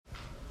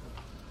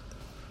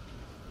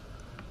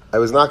I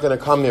was not going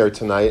to come here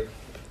tonight.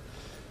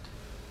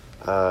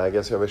 I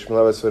guess Rabbi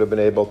Shmulevitz would have been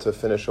able to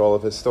finish all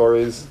of his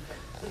stories.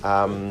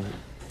 I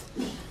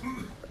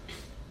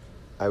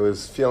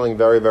was feeling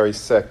very, very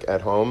sick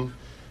at home,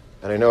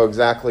 and I know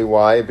exactly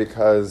why,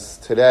 because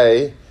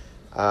today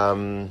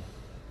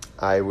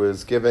I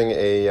was giving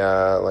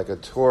a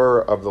tour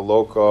of the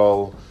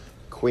local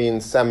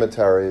Queen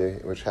Cemetery,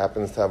 which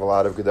happens to have a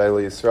lot of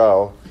Gedolei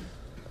Yisrael.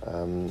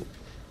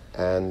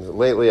 And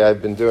lately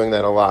I've been doing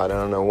that a lot. I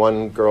don't know,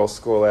 one girls'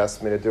 school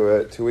asked me to do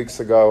it 2 weeks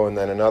ago, and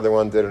then another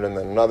one did it, and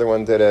then another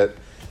one did it.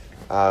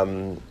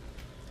 And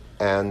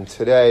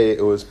today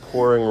it was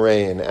pouring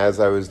rain as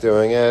I was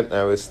doing it, and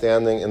I was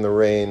standing in the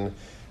rain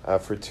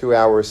for 2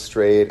 hours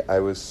straight. I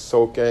was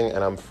soaking,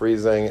 and I'm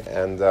freezing,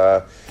 and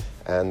I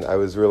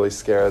was really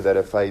scared that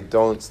if I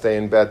don't stay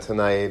in bed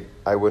tonight,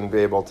 I wouldn't be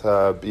able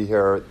to be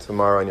here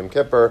tomorrow on Yom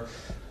Kippur.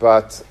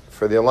 But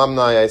for the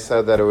alumni, I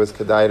said that it was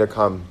kedai to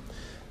come.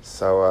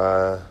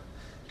 So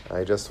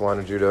I just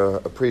wanted you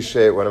to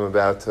appreciate what I'm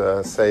about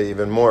to say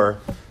even more.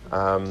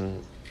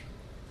 But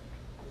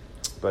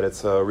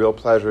it's a real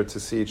pleasure to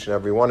see each and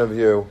every one of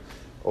you.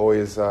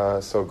 Always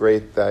so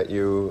great that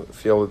you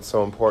feel it's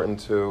so important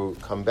to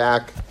come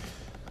back.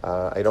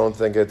 I don't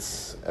think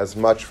it's as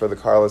much for the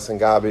Carlos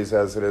and Gabis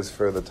as it is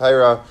for the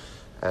Torah,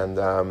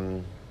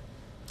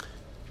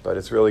 but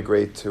it's really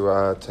great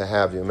to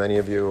have you. Many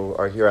of you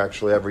are here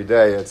actually every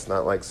day. It's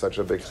not like such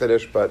a big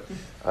chiddush, but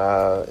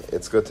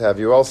it's good to have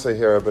you also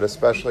here, but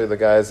especially the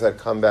guys that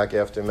come back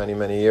after many,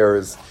 many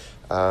years,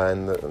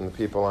 and the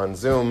people on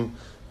Zoom,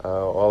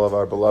 all of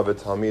our beloved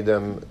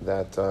Talmidim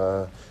that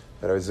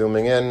are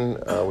Zooming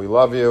in. We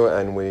love you,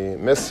 and we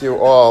miss you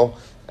all,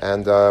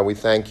 and we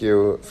thank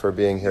you for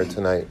being here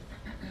tonight.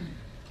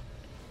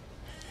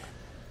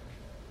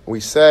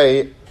 We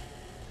say,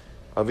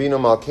 Avinu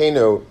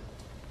Malkeinu,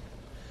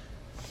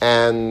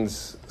 and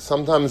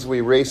sometimes we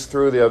race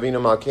through the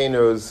Avinu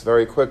Malkeinus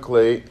very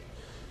quickly,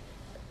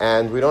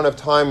 and we don't have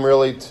time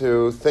really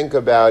to think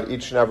about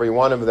each and every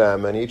one of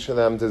them, and each of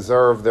them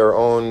deserve their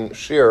own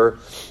shir.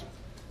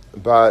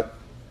 But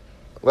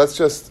let's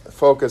just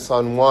focus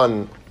on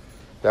one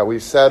that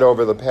we've said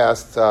over the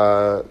past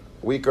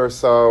week or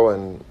so,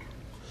 and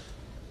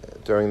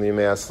during the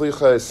Yemei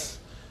HaSlichos,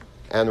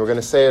 and we're going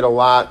to say it a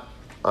lot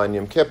on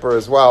Yom Kippur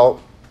as well.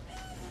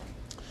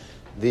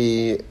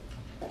 The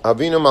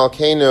Avinu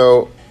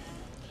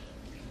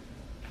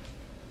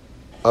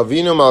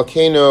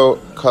Malkeinu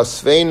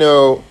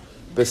Kasveinu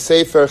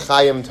B'Sefer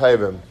Chayim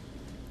Tovim.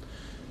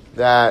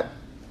 That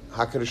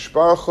HaKadosh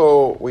Baruch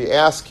Hu, we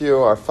ask you,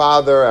 our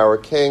Father, our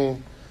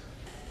King,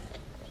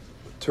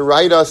 to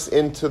write us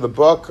into the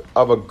book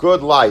of a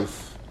good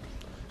life.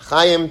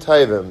 Chayim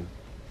Tovim.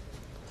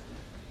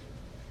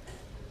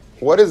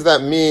 What does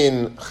that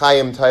mean,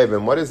 Chayim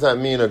Tovim? What does that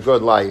mean, a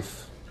good life?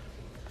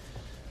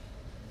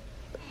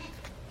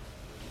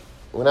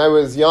 When I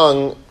was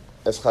young,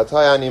 as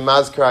Chatayani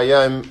Mazkar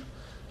Hayom,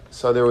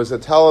 so there was a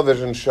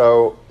television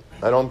show.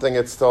 I don't think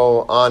it's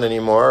still on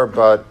anymore,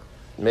 but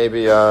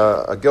maybe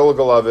a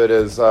Gilgal of it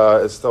is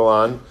still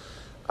on.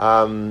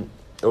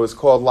 It was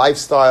called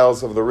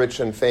Lifestyles of the Rich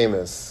and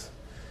Famous.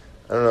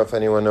 I don't know if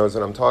anyone knows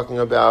what I'm talking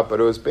about, but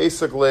it was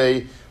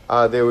basically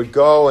they would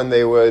go and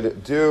they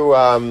would do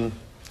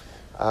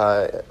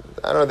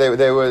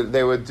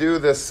they would do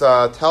this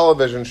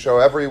television show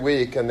every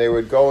week, and they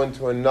would go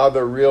into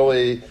another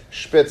really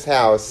spitz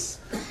house,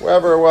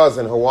 wherever it was,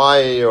 in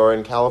Hawaii or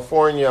in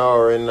California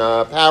or in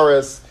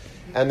Paris,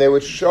 and they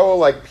would show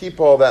like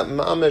people that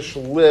mamish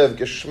live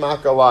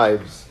geschmacka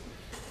lives,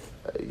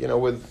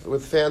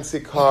 with fancy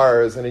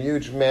cars and a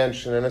huge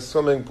mansion and a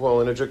swimming pool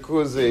and a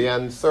jacuzzi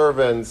and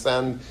servants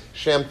and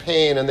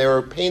champagne, and they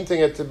were painting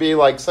it to be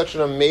like such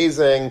an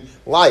amazing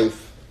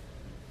life.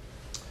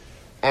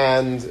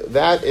 And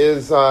that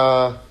is,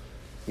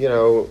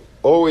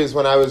 always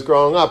when I was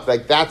growing up,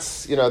 like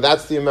that's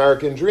the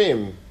American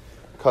dream.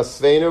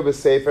 Kasveinu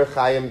b'sefer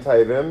chayim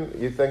tovim.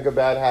 You think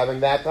about having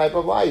that type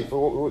of life.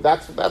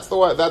 That's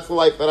the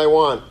life that I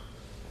want.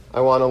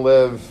 I want to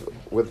live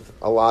with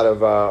a lot of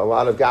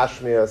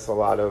gashmias, a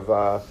lot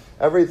of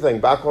everything.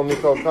 Bakol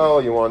mikol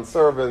kol. You want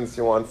servants.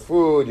 You want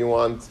food. You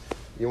want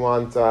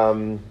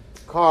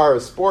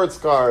cars, sports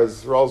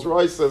cars, Rolls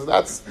Royces.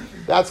 That's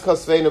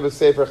kasveinu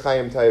b'sefer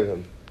chayim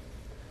tovim.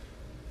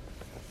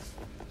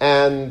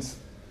 And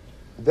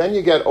then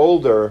you get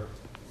older,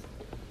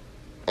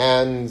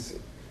 and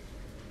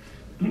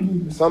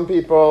some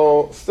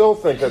people still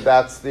think that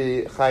that's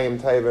the chayim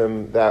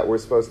tovim that we're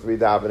supposed to be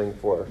davening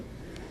for.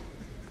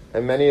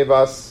 And many of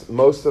us,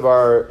 most of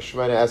our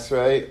Shemona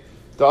Esrei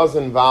does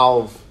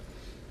involve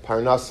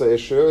parnasa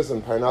issues,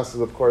 and parnasa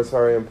is of course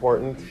very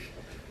important,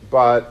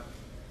 but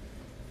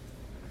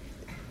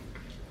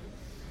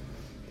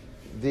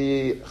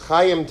the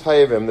chayim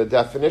tovim, the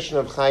definition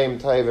of chayim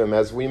tovim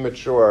as we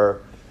mature,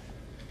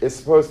 is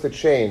supposed to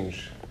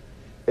change.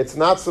 It's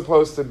not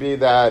supposed to be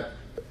that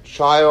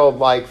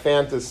childlike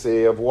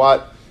fantasy of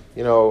what,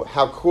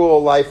 how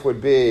cool life would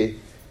be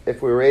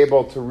if we were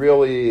able to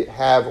really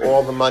have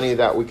all the money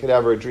that we could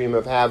ever dream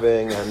of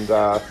having, and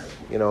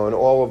and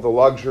all of the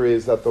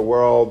luxuries that the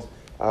world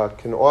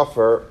can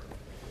offer.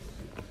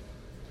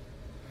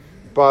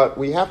 But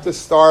we have to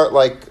start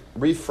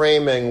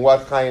reframing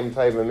what Chaim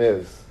Tovim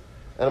is.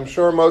 And I'm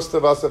sure most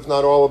of us, if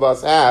not all of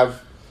us,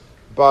 have,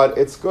 but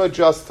it's good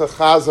just to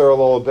chazer a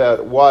little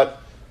bit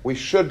what we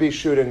should be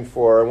shooting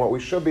for and what we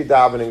should be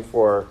davening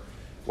for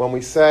when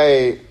we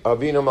say,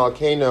 Avinu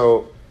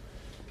Malkeinu,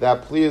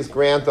 that please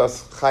grant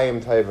us Chaim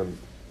Tovim.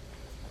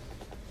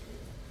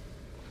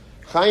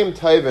 Chaim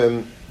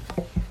Tovim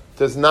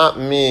does not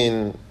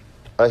mean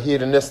a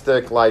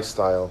hedonistic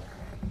lifestyle.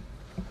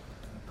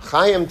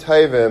 Chaim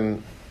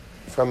Tovim,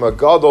 from a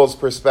Gadol's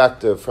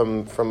perspective,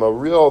 from a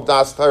real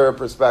Das Torah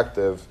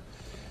perspective,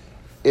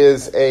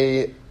 is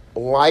a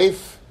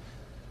life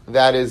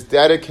that is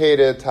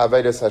dedicated to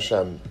Avodas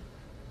Hashem.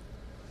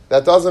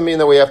 That doesn't mean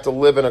that we have to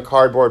live in a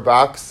cardboard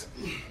box.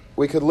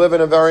 We could live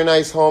in a very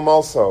nice home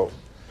also.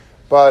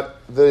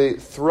 But the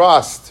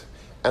thrust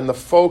and the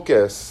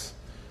focus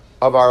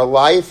of our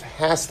life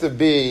has to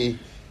be,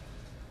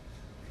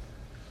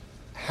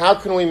 how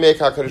can we make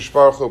HaKadosh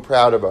Baruch Hu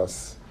proud of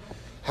us?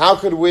 How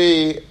could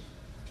we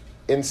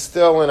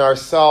instill in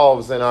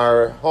ourselves, in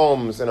our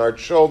homes, in our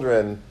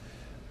children,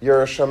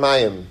 Yiras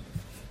Shamayim?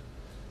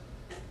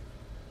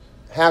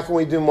 How can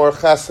we do more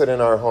chesed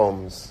in our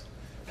homes?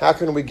 How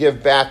can we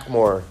give back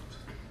more?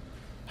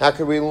 How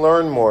can we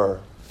learn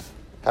more?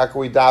 How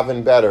can we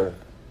daven better?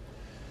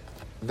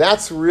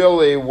 That's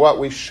really what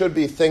we should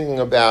be thinking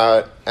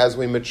about as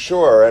we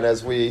mature and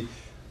as we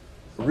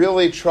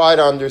really try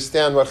to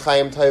understand what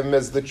Chaim Tovim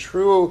is. The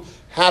true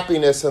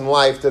happiness in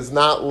life does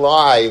not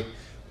lie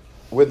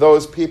with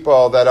those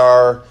people that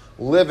are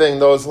living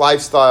those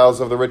lifestyles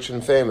of the rich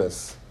and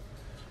famous.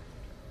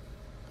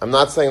 I'm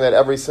not saying that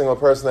every single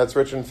person that's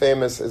rich and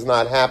famous is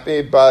not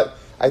happy, but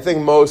I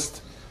think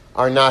most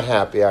are not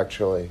happy,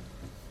 actually.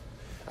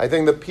 I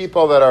think the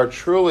people that are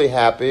truly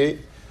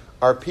happy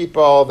are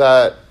people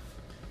that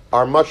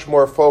are much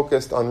more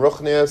focused on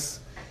ruchnius,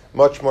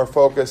 much more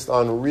focused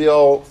on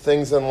real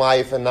things in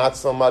life and not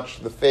so much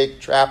the fake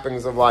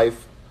trappings of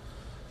life.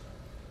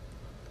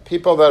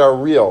 People that are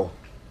real,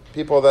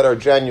 people that are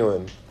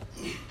genuine.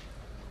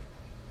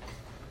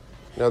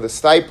 The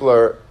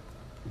Steipler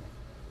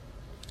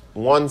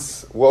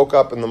once woke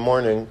up in the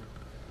morning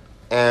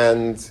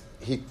and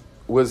he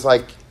was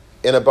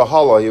in a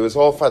bahala. He was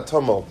all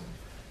fatumel.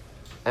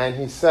 And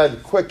he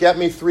said, quick, get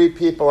me 3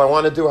 people. I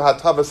want to do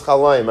hatavas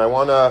chalaim. I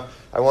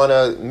want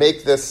to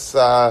make this,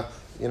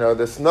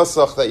 this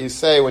nusach that you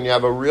say when you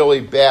have a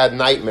really bad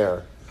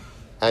nightmare.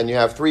 And you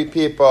have 3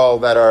 people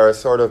that are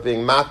sort of being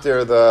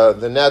matir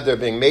the neder,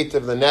 being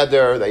mativ the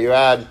neder that you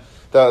had,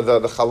 the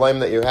chalaim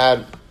that you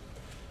had.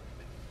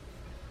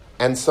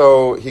 And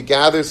so he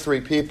gathers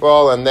 3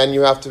 people, and then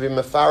you have to be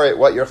mefaret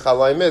what your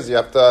chalaim is. You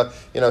have to,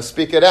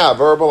 speak it out,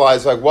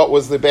 verbalize, what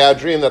was the bad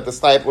dream that the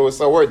Steipler was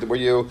so worried?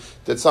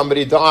 Did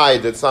somebody die?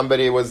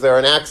 Was there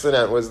an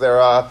accident? Was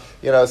there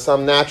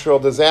some natural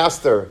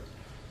disaster?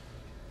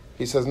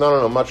 He says,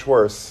 no, much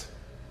worse.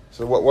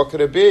 So what could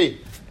it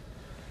be?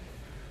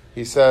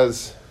 He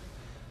says,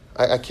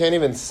 I can't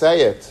even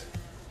say it.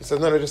 He says,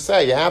 no, just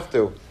say it. You have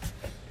to.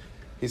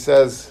 He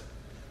says,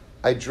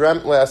 I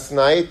dreamt last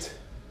night.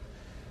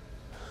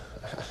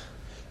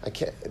 I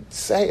can't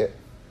say it.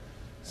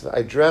 So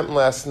I dreamt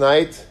last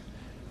night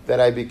that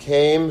I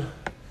became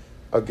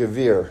a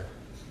gevir.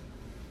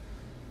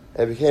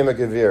 I became a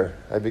gevir.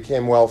 I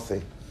became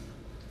wealthy.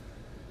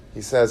 He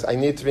says, I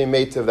need to be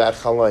made to that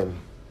chalaim.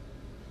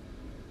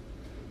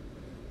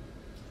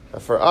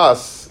 For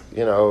us,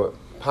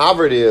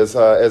 poverty is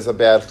a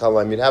bad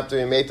chalaim. You'd have to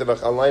be made to a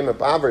chalaim of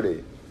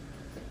poverty.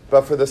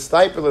 But for the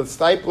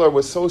Steipler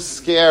was so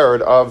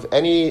scared of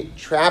any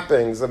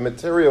trappings of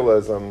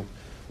materialism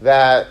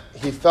that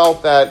he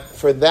felt that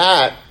for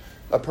that,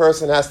 a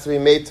person has to be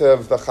made to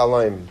the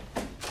chalaim.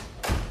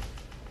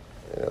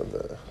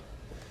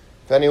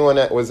 If anyone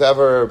was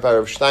ever by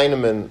Rav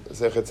Steinemann,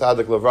 Zecher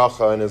Tzadik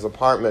Levracha, in his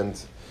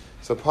apartment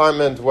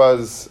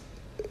was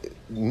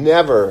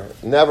never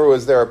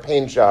was there a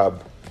paint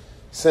job.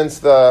 Since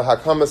the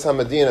Hakamas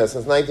HaMedina,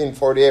 since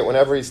 1948,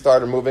 whenever he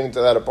started moving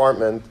to that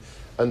apartment,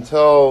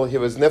 until he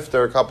was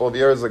nifter a couple of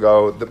years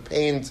ago, the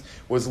paint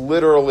was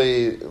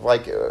literally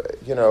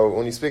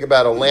when you speak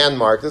about a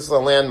landmark, this is a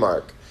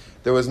landmark.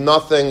 There was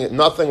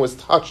nothing was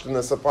touched in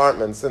this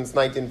apartment since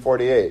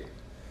 1948.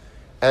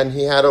 And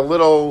he had a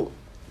little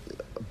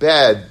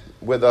bed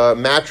with a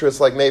mattress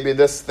maybe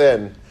this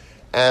thin.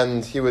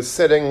 And he was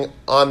sitting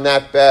on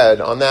that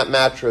bed, on that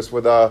mattress,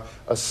 with a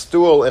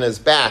stool in his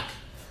back.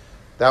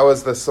 That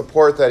was the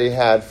support that he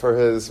had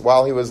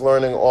while he was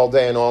learning all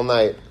day and all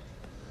night.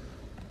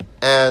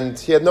 And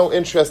he had no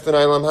interest in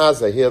Eilam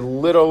Hazeh. He had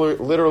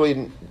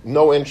literally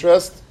no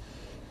interest,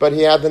 but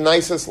he had the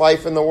nicest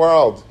life in the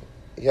world.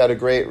 He had a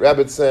great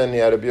Rebbetzin, he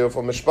had a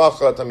beautiful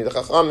mishpacha, Tamid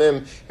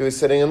Chachamim, he was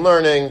sitting and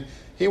learning.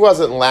 He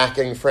wasn't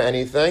lacking for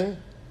anything.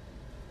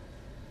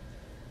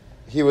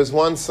 He was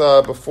once,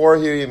 before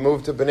he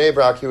moved to Bnei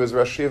Brak, he was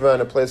Rosh Yeshiva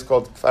in a place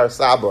called Kfar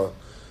Saba.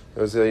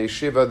 There was a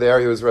yeshiva there,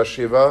 he was Rosh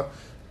Yeshiva,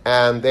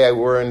 and they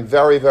were in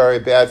very, very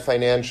bad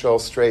financial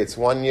straits.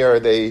 One year,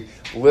 they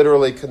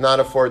literally could not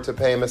afford to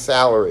pay him a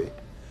salary.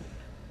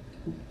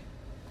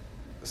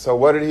 So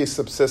what did he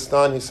subsist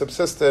on? He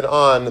subsisted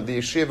on, the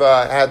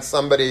yeshiva had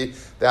somebody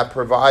that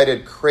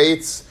provided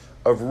crates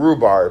of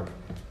rhubarb.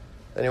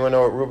 Anyone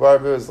know what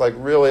rhubarb is? Like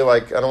really,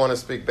 like, I don't want to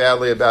speak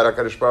badly about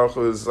HaKadosh Baruch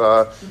Hu's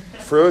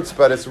fruits,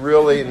 but it's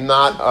really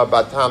not a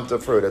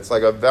batamta fruit. It's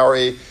like a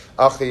very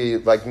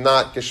like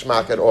not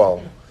gishmak at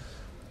all.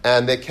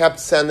 And they kept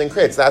sending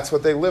crates. That's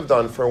what they lived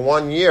on for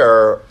 1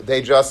 year.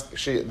 The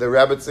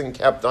Rebbetzin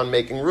kept on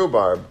making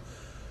rhubarb.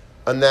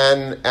 And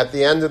then at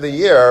the end of the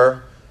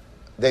year,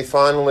 they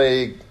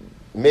finally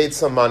made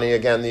some money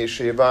again, the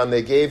yeshiva, and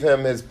they gave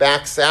him his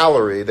back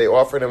salary. They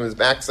offered him his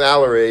back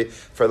salary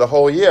for the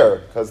whole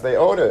year because they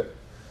owed it.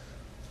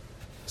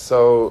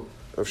 So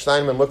Rav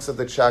Steinman looks at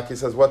the check. He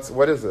says,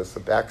 what is this, a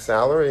back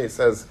salary? He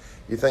says,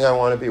 you think I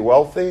want to be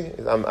wealthy?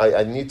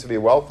 I need to be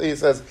wealthy? He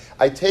says,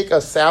 I take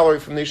a salary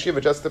from the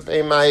yeshiva just to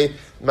pay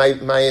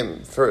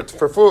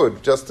for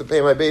food, just to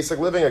pay my basic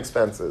living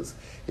expenses.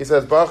 He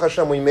says, Baruch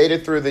Hashem, we made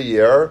it through the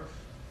year.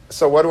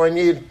 So what do I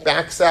need?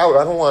 Back salary.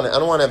 I don't want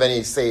to have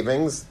any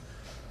savings.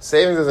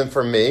 Savings isn't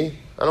for me.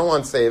 I don't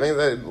want savings.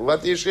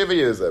 Let the yeshiva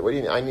use it.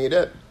 I need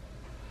it.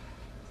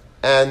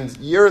 And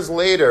years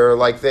later,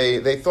 like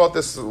they thought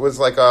this was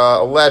like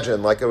a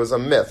legend, like it was a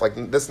myth,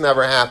 like this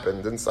never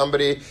happened. And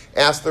somebody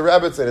asked the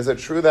Rebbetzin, is it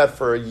true that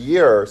for a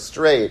year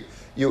straight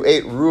you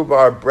ate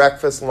rhubarb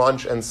breakfast,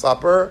 lunch, and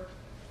supper?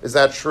 Is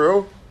that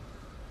true?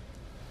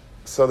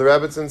 So the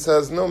Rebbetzin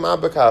says, no, ma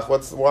bekach.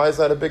 Why is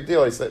that a big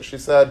deal? She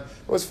said,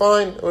 it was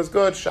fine. It was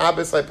good.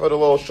 Shabbos, I put a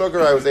little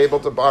sugar. I was able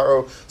to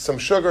borrow some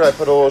sugar. I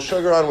put a little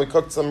sugar on. We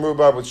cooked some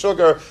rhubarb with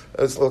sugar.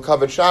 It was a little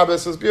covered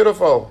Shabbos. It was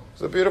beautiful.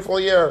 It was a beautiful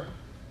year.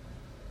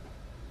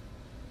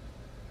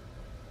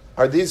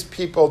 Are these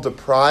people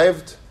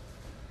deprived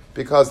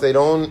because they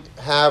don't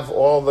have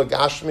all the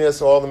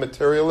gashmias, all the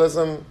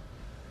materialism?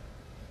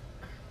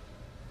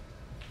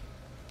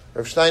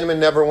 Rav Steinman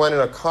never went in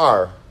a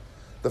car.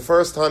 The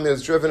first time he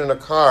was driven in a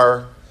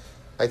car,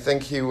 I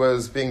think he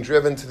was being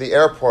driven to the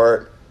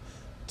airport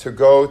to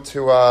go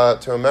to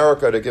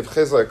America to give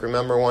chizuk.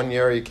 Remember, 1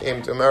 year he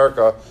came to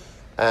America,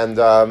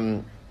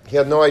 and he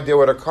had no idea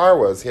what a car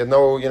was. He had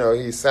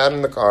he sat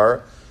in the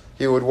car.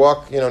 He would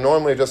walk,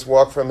 normally just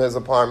walk from his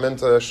apartment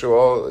to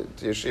shul,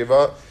 to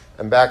yeshiva,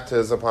 and back to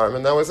his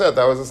apartment. That was it.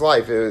 That was his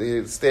life.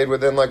 He stayed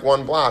within like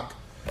 1 block.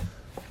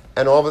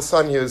 And all of a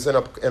sudden he was in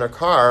a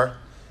car,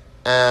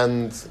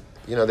 and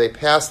they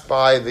passed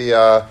by the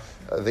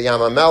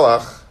Yam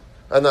HaMelech,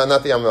 no,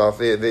 not the Yam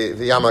HaMelech,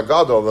 the Yam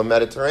HaGadol, the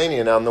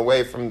Mediterranean, on the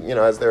way from,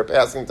 as they were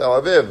passing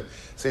Tel Aviv.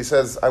 So he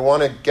says, I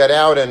want to get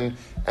out and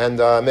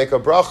make a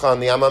bracha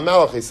on the Yam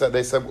HaMelech.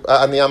 They said,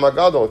 on the Yam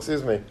HaGadol,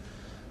 excuse me.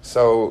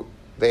 So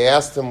they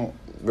asked him,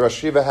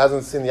 Rosh Yeshiva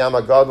hasn't seen the Yam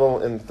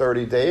HaGadol in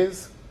 30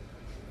 days?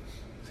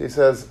 So he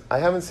says, I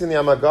haven't seen the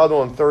Yam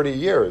HaGadol in 30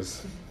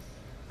 years.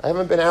 I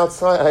haven't been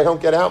outside. I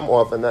don't get out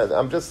more often.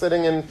 I'm just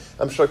sitting I'm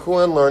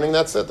shakur learning.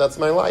 That's it. That's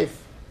my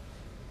life.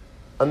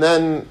 And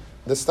then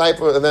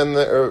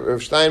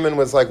Rav Steinman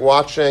was like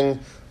watching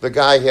the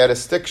guy. He had a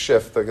stick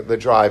shift, the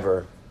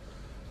driver.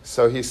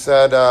 So he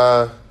said,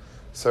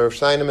 so Rav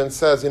Steinman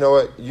says, you know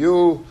what,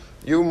 you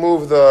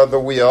move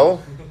the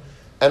wheel,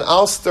 and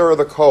I'll stir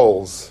the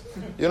coals.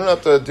 You don't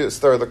have to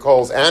stir the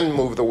coals and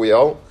move the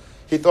wheel.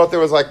 He thought there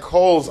was like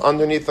coals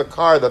underneath the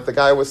car that the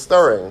guy was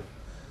stirring.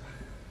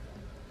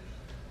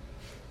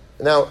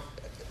 Now,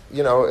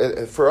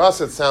 for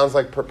us it sounds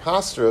like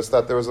preposterous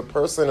that there was a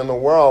person in the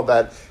world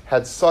that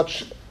had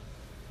such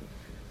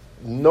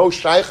no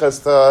shaykhs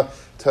to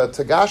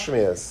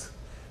Gashmias.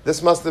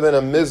 This must have been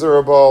a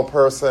miserable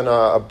person,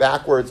 a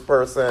backwards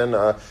person,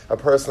 a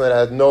person that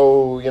had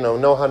no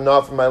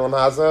hana from Eilam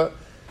Haza.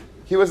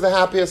 He was the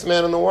happiest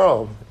man in the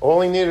world. All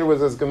he needed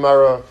was his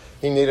Gemara,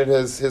 he needed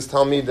his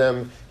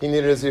Talmidim, he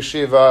needed his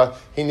yeshiva,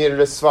 he needed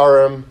his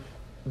Svarim.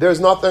 There's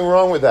nothing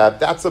wrong with that.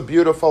 That's a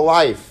beautiful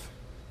life.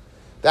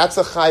 That's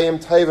a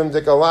Chayim Tevim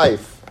Dika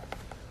life.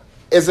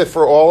 Is it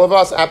for all of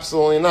us?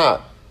 Absolutely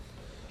not.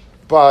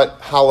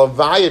 But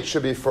halavai, it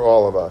should be for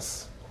all of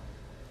us.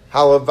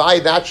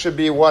 Halavai, that should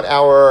be what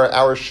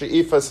our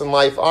she'ifas in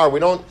life are. We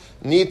don't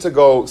need to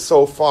go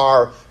so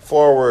far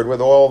forward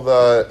with all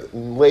the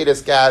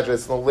latest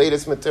gadgets, the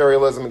latest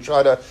materialism, and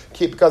try to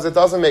keep, because it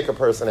doesn't make a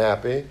person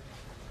happy.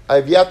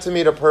 I've yet to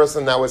meet a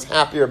person that was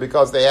happier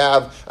because they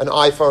have an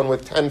iPhone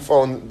with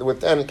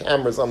 10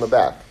 cameras on the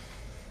back.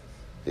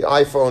 The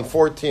iPhone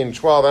 14,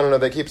 12, I don't know,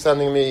 they keep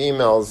sending me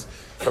emails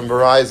from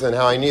Verizon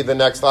how I need the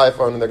next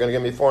iPhone and they're going to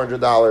give me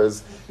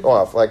 $400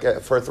 off, like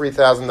for a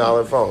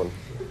 $3,000 phone.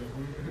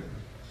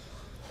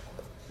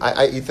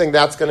 You think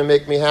that's going to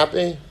make me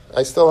happy?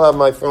 I still have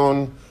my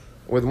phone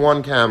with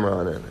 1 camera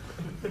on it.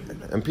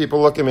 And people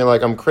look at me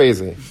like I'm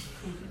crazy.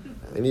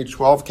 They need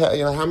 12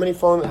 how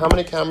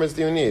many cameras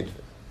do you need?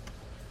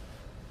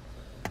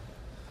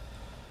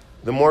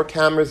 The more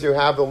cameras you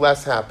have, the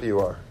less happy you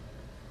are.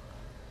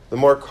 The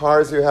more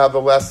cars you have, the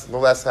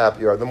less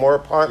happy you are. The more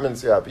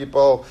apartments you have.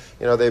 People,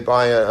 they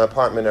buy an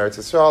apartment in Eretz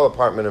Yisrael,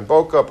 apartment in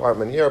Boca,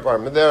 apartment here,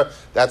 apartment there.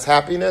 That's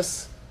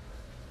happiness.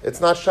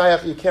 It's not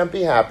shaykh. You can't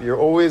be happy. You're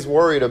always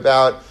worried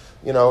about,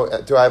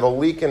 do I have a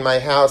leak in my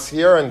house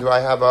here, and do I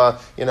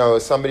have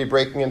somebody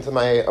breaking into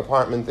my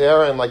apartment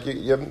there, and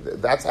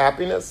that's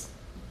happiness.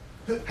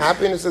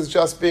 Happiness is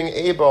just being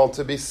able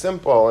to be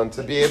simple and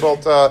to be able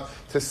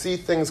to see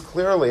things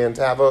clearly and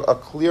to have a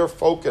clear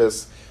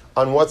focus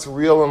on what's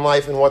real in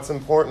life and what's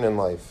important in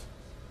life.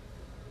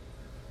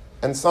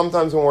 And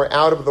sometimes when we're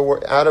out of the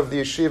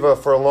yeshiva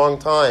for a long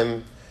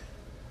time,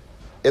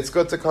 it's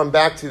good to come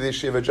back to the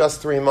yeshiva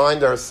just to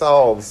remind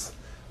ourselves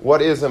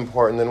what is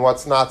important and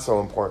what's not so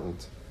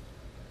important.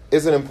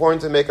 Is it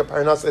important to make a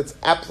parnas? It's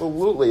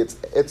absolutely,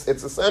 it's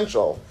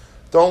essential.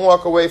 Don't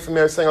walk away from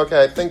here saying,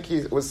 okay, I think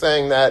he was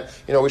saying that,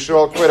 we should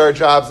all quit our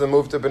jobs and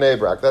move to Bnei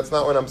Brak. That's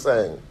not what I'm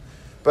saying.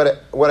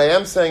 But what I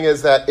am saying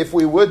is that if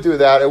we would do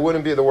that, it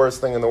wouldn't be the worst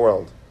thing in the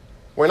world.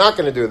 We're not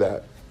going to do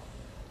that.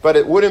 But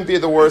it wouldn't be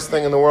the worst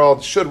thing in the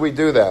world should we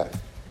do that.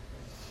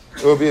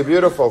 It would be a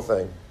beautiful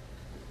thing.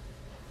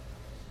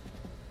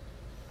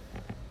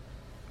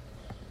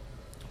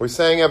 We're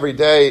saying every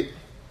day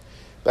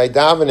by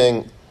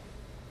davening,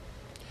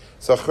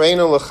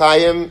 Zachreinu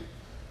l'chaim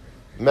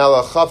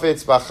melech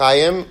chafetz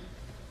b'chaim,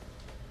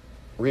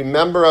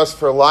 remember us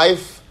for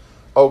life,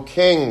 O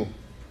King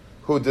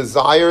who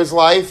desires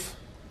life,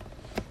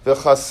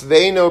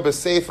 v'chasveinu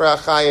b'sefer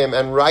hachayim,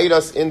 and write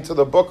us into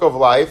the book of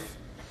life,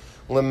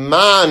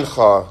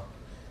 l'mancha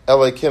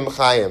elikim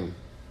chayim.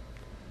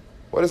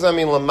 What does that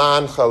mean,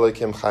 l'mancha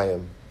elikim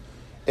chayim?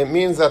 It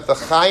means that the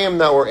chayim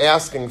that we're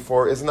asking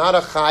for is not a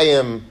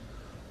chayim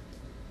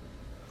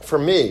for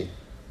me.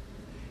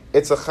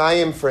 It's a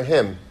chayim for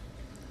him.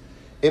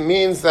 It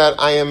means that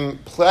I am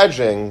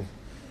pledging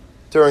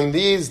during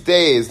these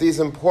days, these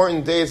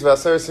important days of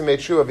Aseret Simei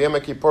Tshuva, of Yom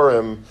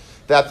Kippurim,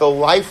 that the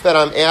life that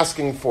I'm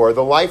asking for,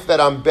 the life that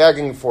I'm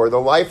begging for,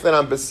 the life that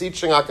I'm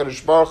beseeching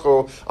HaKadosh Baruch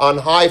Hu on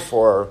high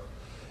for,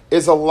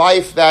 is a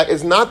life that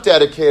is not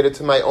dedicated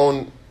to my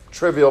own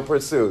trivial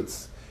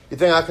pursuits. You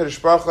think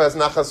HaKadosh Baruch Hu has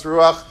nachas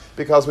ruach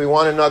because we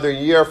want another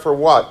year for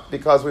what?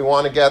 Because we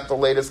want to get the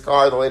latest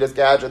car, the latest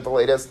gadget, the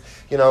latest,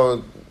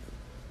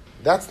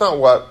 that's not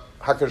what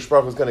HaKadosh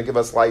Baruch Hu is going to give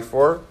us life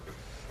for.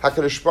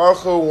 HaKadosh Baruch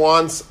Hu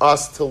wants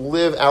us to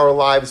live our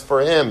lives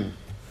for him.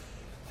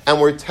 And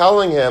we're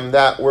telling him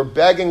that we're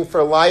begging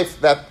for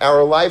life, that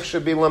our life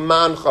should be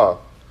lemancha,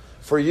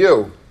 for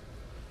you.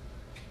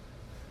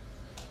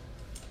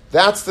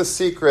 That's the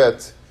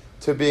secret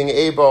to being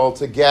able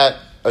to get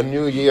a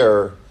new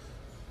year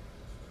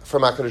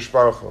from HaKadosh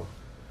Baruch Hu.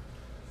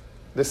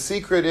 The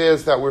secret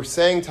is that we're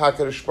saying to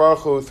HaKadosh Baruch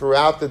Hu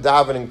throughout the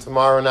davening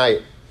tomorrow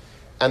night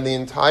and the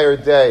entire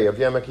day of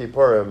Yom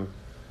Kippurim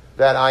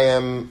that I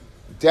am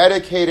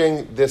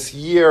dedicating this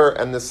year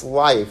and this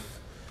life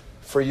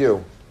for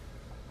you.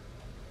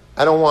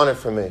 I don't want it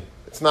for me.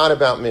 It's not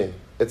about me.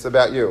 It's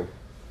about you.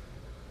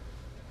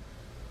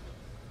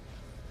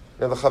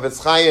 Now, the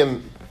Chavetz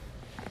Chaim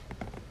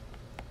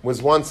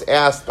was once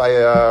asked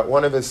by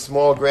one of his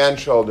small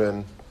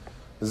grandchildren,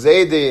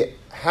 Zaidi,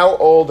 how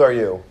old are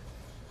you?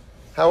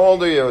 How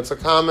old are you? It's a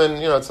common,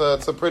 it's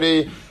a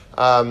pretty,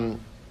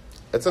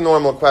 it's a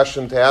normal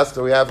question to ask.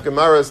 Do we have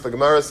Gemaras? The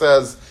Gemara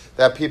says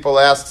that people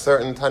ask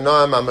certain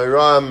Tanam,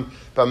 Amiram,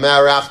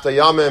 B'me'arachta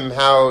Yamim,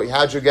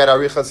 how'd you get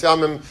Arichas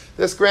Yamim?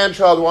 This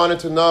grandchild wanted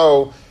to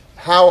know,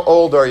 how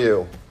old are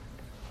you?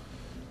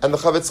 And the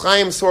Chavetz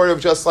Chaim sort of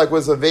just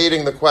was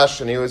evading the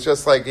question. He was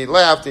just he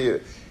laughed. He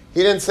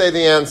didn't say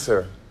the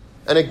answer.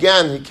 And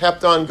again, he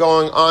kept on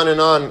going on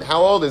and on.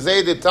 How old is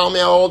Zayd? Tell me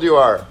how old you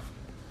are.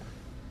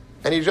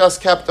 And he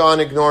just kept on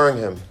ignoring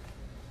him.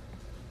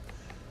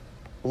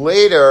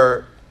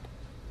 Later,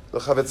 the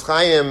Chavetz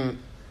Chaim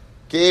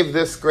gave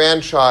this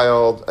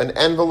grandchild an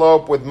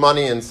envelope with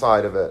money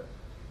inside of it.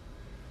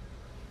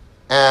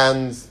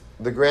 And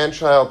the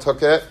grandchild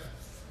took it,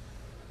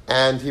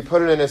 and he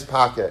put it in his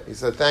pocket. He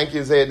said, thank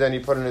you, Zayd, and he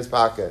put it in his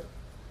pocket.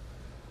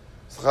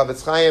 So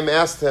Chavetz Chaim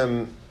asked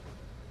him,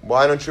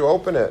 why don't you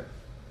open it?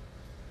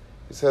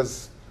 He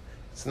says,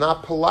 it's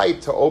not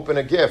polite to open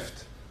a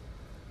gift.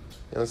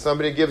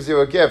 Somebody gives you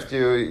a gift,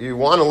 you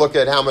want to look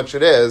at how much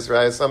it is,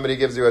 right? Somebody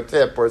gives you a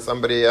tip, or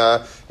somebody,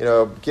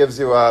 gives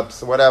you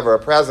a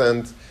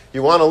present.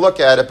 You want to look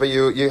at it, but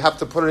you have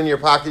to put it in your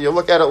pocket. You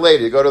look at it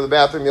later. You go to the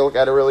bathroom, you look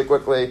at it really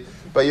quickly,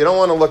 but you don't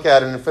want to look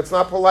at it. And if it's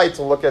not polite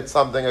to look at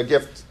something, a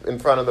gift in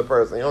front of the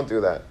person, you don't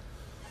do that.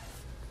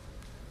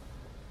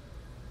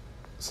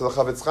 So the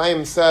Chavetz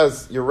Chaim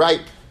says, you're right.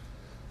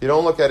 You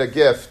don't look at a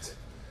gift.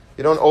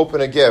 You don't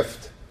open a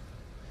gift.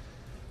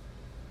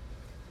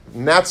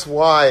 And that's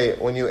why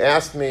when you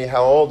asked me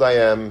how old I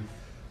am,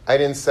 I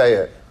didn't say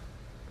it.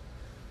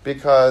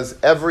 Because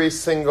every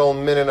single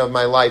minute of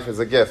my life is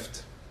a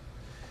gift.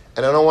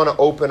 And I don't want to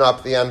open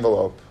up the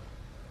envelope.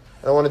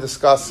 I don't want to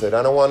discuss it.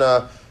 I don't want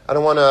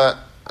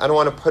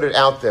to put it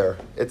out there.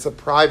 It's a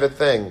private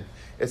thing.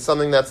 It's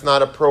something that's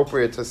not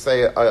appropriate to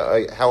say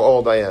how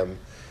old I am.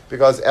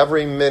 because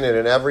every minute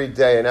and every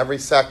day and every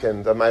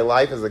second of my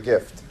life is a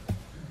gift.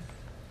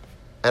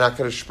 And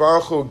HaKadosh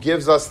Baruch Hu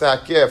gives us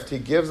that gift. He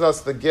gives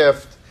us the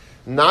gift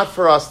not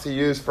for us to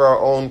use for our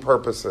own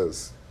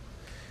purposes.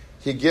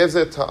 He gives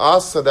it to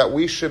us so that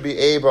we should be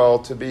able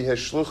to be His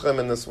shluchim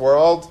in this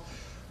world,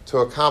 to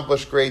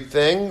accomplish great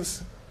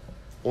things,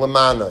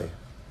 l'manai,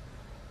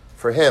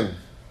 for Him.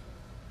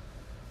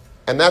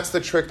 And that's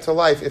the trick to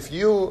life. If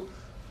you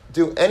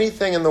do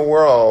anything in the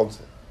world,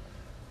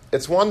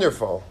 it's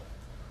wonderful.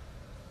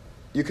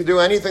 You could do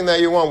anything that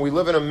you want. We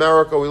live in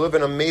America. We live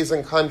in an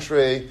amazing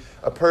country.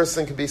 A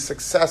person could be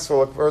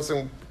successful. A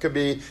person could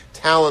be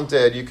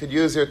talented. You could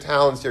use your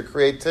talents, your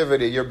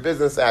creativity, your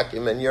business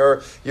acumen,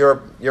 your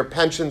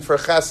penchant for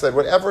chesed.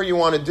 Whatever you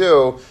want to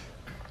do,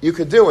 you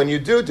could do, and you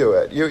do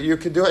it. You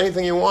could do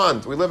anything you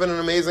want. We live in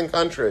an amazing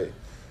country.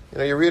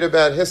 You read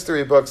about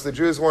history books. The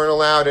Jews weren't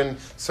allowed in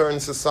certain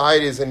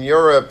societies in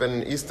Europe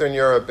and Eastern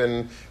Europe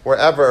and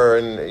wherever,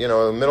 and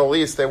the Middle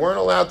East. They weren't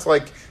allowed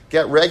to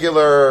get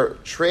regular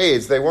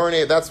trades. They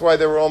weren't. That's why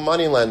they were all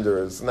money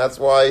lenders, and that's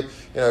why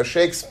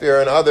Shakespeare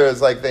and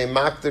others they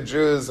mocked the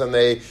Jews and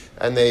they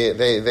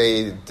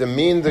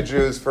demeaned the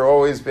Jews for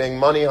always being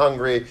money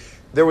hungry.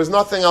 There was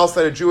nothing else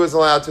that a Jew was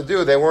allowed to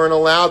do. They weren't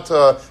allowed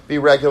to be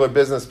regular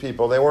business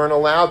people. They weren't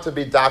allowed to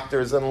be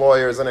doctors and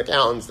lawyers and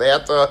accountants. They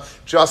had to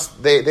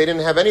they didn't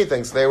have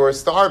anything, so they were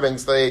starving,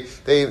 so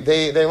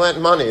they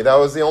lent money. That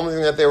was the only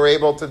thing that they were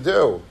able to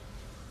do,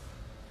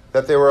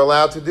 that they were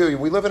allowed to do.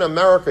 We live in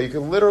America. You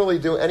can literally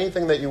do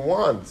anything that you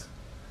want.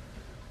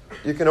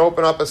 You can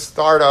open up a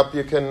startup.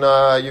 You can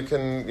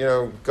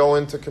go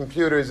into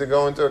computers. You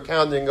go into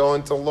accounting. Go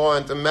into law,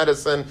 into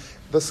medicine.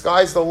 The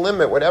sky's the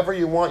limit. Whatever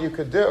you want, you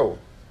could do.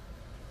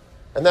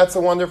 And that's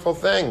a wonderful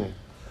thing.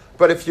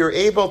 But if you're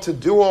able to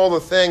do all the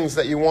things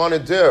that you want to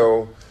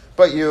do,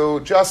 but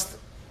you just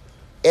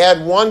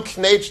add one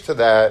knetch to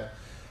that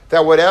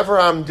whatever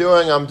I'm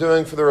doing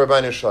for the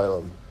Ribbono Shel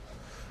Olam.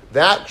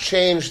 That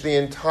changed the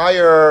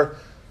entire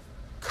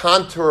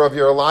contour of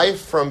your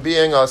life from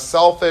being a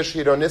selfish,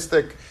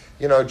 hedonistic,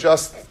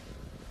 just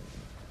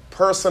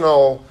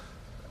personal,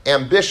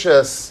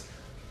 ambitious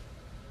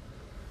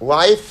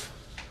life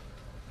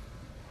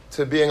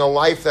to being a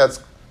life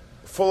that's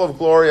full of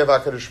glory of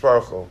HaKadosh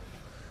Baruch Hu.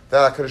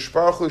 That HaKadosh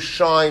Baruch Hu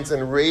shines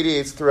and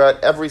radiates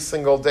throughout every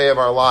single day of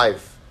our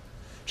life.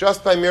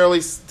 Just by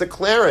merely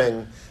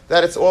declaring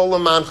that it's all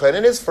L'mancha, and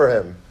it is for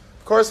Him.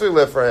 Of course we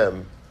live for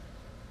Him.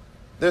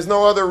 There's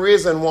no other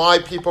reason why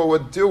people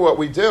would do what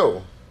we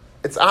do.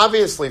 It's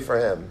obviously for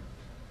Him.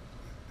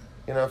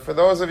 For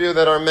those of you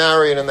that are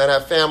married and that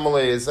have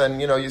families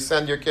and, you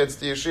send your kids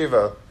to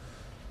yeshiva,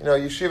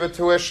 yeshiva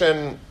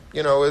tuition,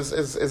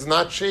 is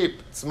not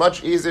cheap. It's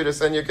much easier to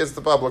send your kids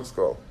to public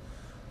school.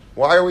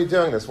 Why are we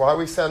doing this? Why are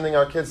we sending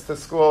our kids to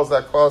schools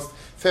that cost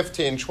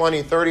 $15,000,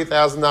 $20,000,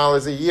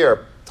 $30,000 a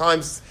year,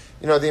 times,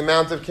 the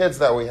amount of kids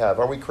that we have?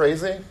 Are we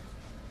crazy?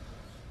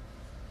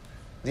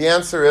 The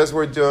answer is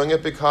we're doing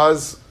it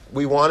because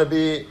we want to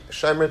be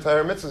Shomer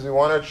Torah mitzvahs. We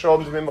want our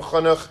children to be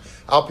mechunech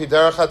al pi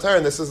derech haTorah,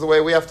 and this is the way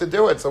we have to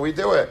do it, so we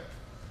do it.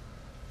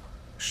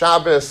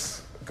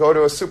 Shabbos, go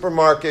to a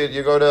supermarket,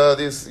 you go to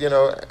these,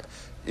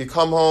 you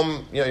come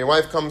home, your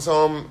wife comes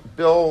home,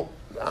 bill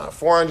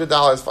 $400,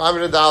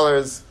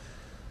 $500,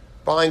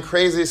 buying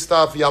crazy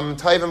stuff, Yom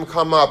Tovim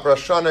come up,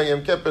 Rosh Hashanah,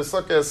 Yom Kippur,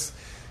 Sukkot,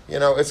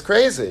 it's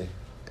crazy.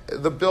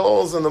 The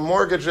bills and the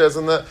mortgages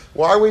and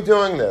why are we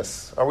doing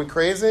this? Are we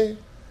crazy?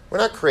 We're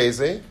not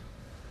crazy.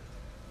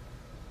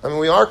 I mean,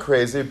 we are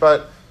crazy,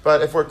 but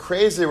if we're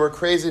crazy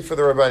for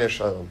the Ribbono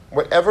Shel Olam.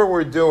 Whatever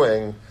we're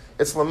doing,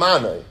 it's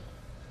l'manai.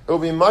 It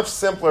would be much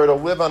simpler to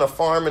live on a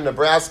farm in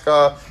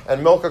Nebraska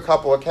and milk a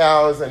couple of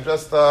cows and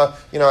just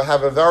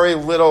have a very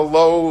little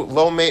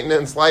low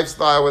maintenance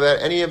lifestyle without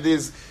any of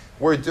these.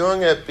 We're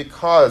doing it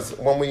because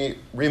when we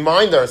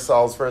remind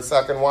ourselves for a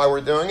second why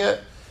we're doing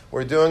it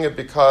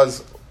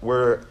because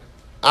we're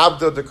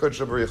Abdo de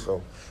Kudsha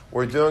B'richu.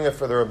 We're doing it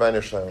for the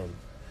Ribbono Shel Olam.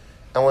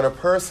 And when a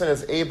person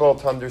is able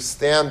to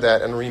understand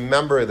that and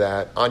remember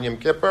that on Yom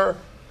Kippur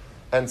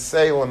and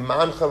say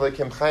L'mancha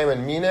l'kim chaim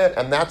and mean it,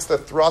 and that's the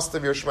thrust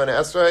of your Shemona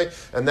Esrei,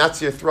 and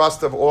that's your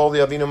thrust of all the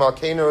Avinu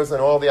Malkeinus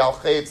and all the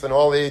Al-Chetz and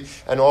all the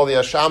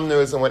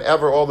Ashamnus and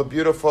whatever, all the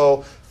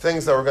beautiful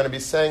things that we're going to be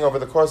saying over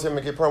the course of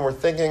Yom Kippur, and we're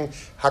thinking,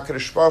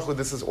 HaKadosh Baruch Hu,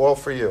 this is all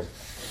for you.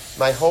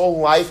 My whole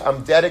life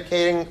I'm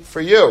dedicating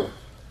for you.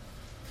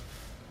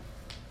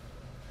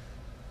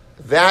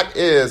 That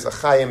is a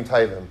Chaim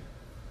Tovim.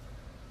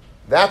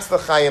 That's the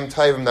Chaim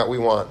Tovim that we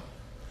want.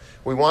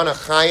 We want a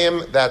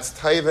Chaim that's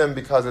Tovim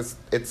because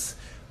it's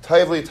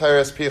Tovli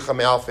Teiras Picha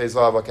Me'alfei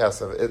Zahav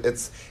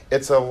HaKesav.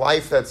 It's a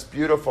life that's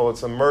beautiful.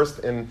 It's immersed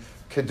in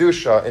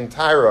Kedusha, in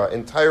Torah,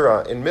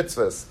 in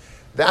mitzvahs.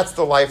 That's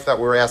the life that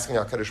we're asking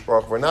HaKadosh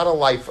Baruch Hu. We're not a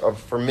life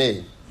for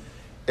me.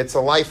 It's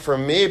a life for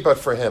me, but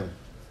for Him.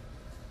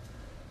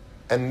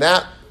 And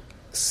that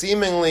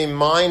seemingly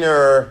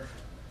minor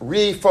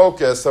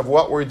refocus of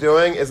what we're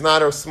doing is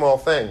not a small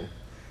thing.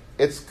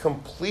 It's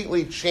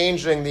completely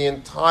changing the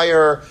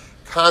entire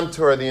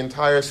contour, the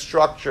entire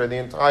structure, the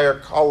entire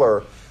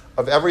color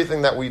of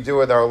everything that we do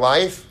with our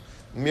life,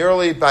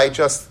 merely by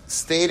just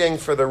stating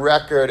for the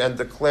record and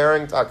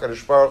declaring to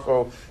HaKadosh Baruch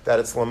Hu that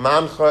it's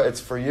L'mancha,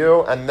 it's for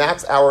you, and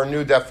that's our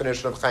new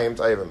definition of Chaim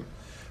Tovim.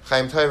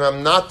 Chaim Tovim,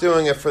 I'm not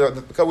doing it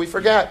because we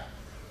forget.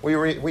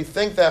 We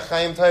think that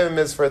Chaim Tovim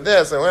is for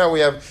this, and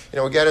we have,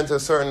 we get into a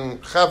certain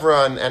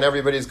chevra, and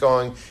everybody's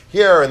going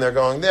here, and they're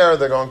going there,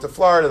 they're going to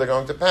Florida, they're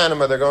going to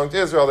Panama, they're going to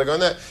Israel, they're going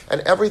there,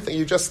 and everything,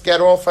 you just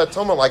get all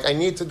fatuma, like I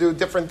need to do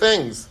different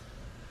things.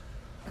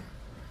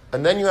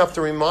 And then you have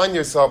to remind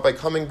yourself by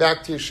coming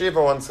back to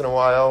yeshiva once in a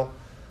while,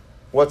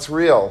 what's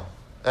real.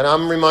 And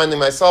I'm reminding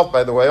myself,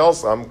 by the way,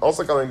 also, I'm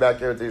also coming back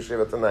here to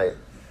yeshiva tonight,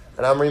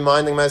 and I'm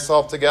reminding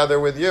myself together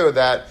with you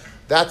that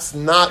that's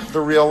not the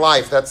real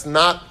life. That's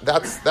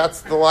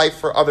the life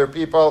for other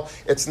people.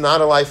 It's not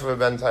a life of a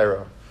Ben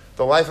Torah.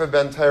 The life of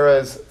Ben Torah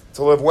is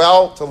to live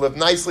well, to live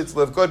nicely, to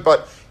live good,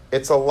 but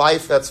it's a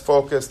life that's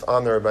focused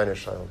on the Rebbeinu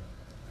Shalom.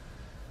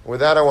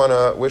 With that, I want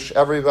to wish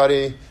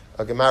everybody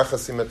a Gemar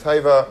Chasima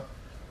Tova.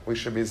 We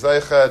should be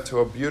zeicha to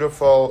a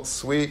beautiful,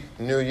 sweet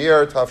new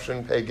year.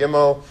 Tafshin Pei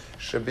Gimel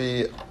should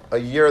be a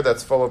year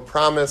that's full of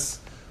promise,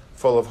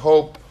 full of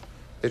hope.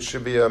 It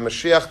should be a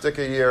Mashiach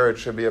Dika year. It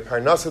should be a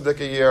Parnasa Dika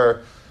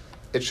year.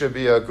 It should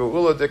be a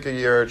Geula Dika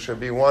year. It should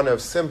be one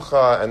of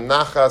Simcha and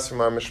Nachas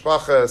from our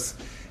Mishpachas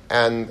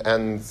and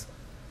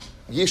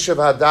Yishuv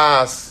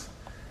Hadas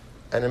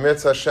and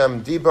Emitz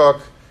Hashem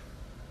Dibuk,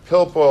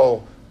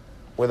 Pilpul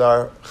with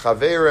our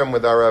Chaverim,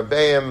 with our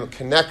Rabbeim,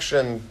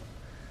 connection.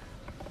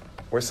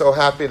 We're so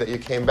happy that you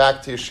came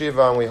back to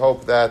Yeshiva, and we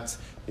hope that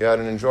you had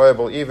an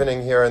enjoyable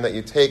evening here and that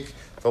you take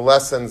the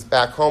lessons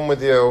back home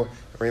with you.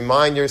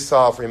 Remind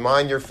yourself,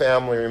 remind your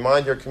family,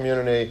 remind your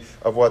community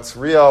of what's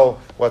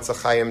real, what's a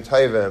Chaim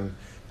Tovim.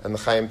 And the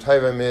Chaim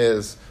Tovim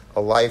is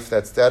a life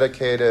that's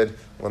dedicated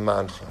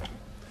l'mancha.